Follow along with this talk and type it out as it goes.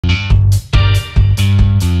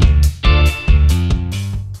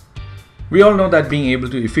We all know that being able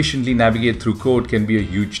to efficiently navigate through code can be a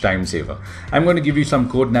huge time saver. I'm going to give you some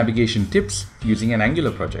code navigation tips using an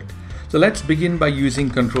Angular project. So let's begin by using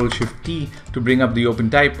Ctrl+Shift+T to bring up the open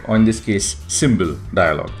type, or in this case, symbol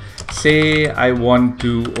dialog. Say I want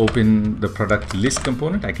to open the product list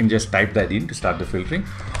component. I can just type that in to start the filtering,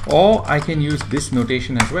 or I can use this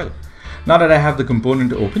notation as well. Now that I have the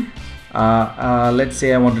component open, let's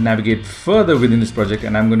say I want to navigate further within this project,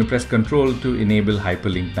 and I'm going to press Ctrl to enable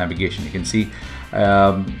hyperlink navigation. You can see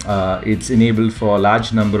it's enabled for a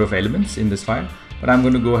large number of elements in this file, but I'm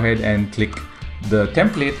going to go ahead and click the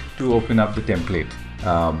template to open up the template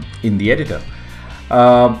in the editor.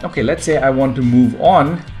 Okay, let's say I want to move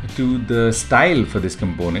on to the style for this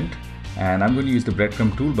component, and I'm going to use the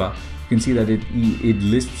breadcrumb toolbar. You can see that it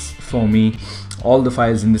lists for me all the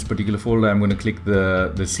files in this particular folder. I'm going to click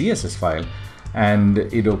the CSS file, and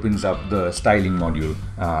it opens up the styling module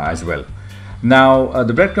as well. Now,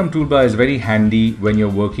 the breadcrumb toolbar is very handy when you're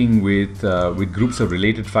working with groups of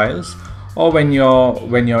related files, or when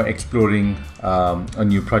you're exploring a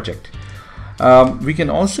new project. We can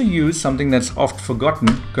also use something that's oft forgotten,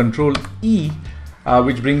 Ctrl+E,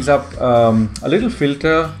 which brings up a little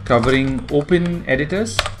filter covering open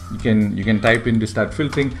editors. You can type in to start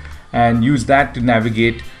filtering and use that to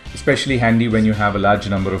navigate, especially handy when you have a large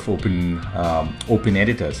number of open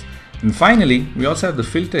editors. And finally, we also have the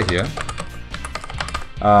filter here.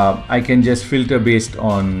 I can just filter based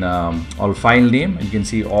on all file name, and you can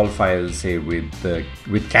see all files, say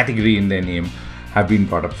with category in their name, have been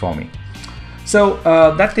brought up for me. So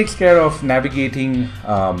that takes care of navigating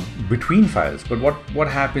between files. But what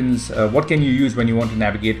happens? What can you use when you want to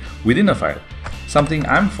navigate within a file? Something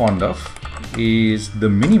I'm fond of is the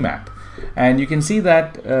Minimap, and you can see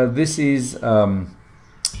that this is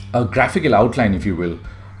a graphical outline, if you will,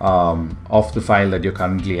 of the file that you're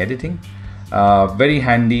currently editing. Very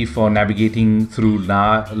handy for navigating through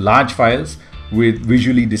large files with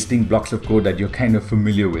visually distinct blocks of code that you're kind of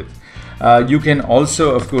familiar with. You can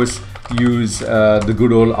also, of course, use the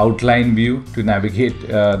good old outline view to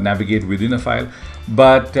navigate within a file.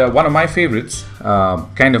 But one of my favorites,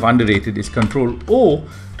 kind of underrated, is Ctrl+O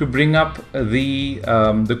to bring up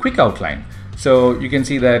the quick outline. So you can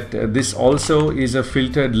see that this also is a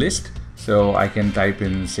filtered list. So I can type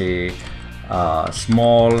in, say,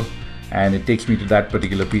 small, and it takes me to that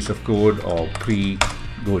particular piece of code, or pre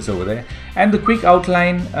goes over there. And the quick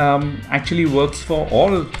outline actually works for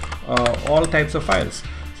all types of files.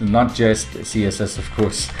 So not just CSS, of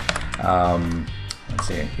course. Let's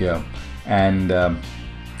say here, and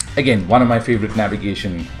again, one of my favorite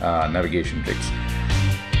navigation tricks.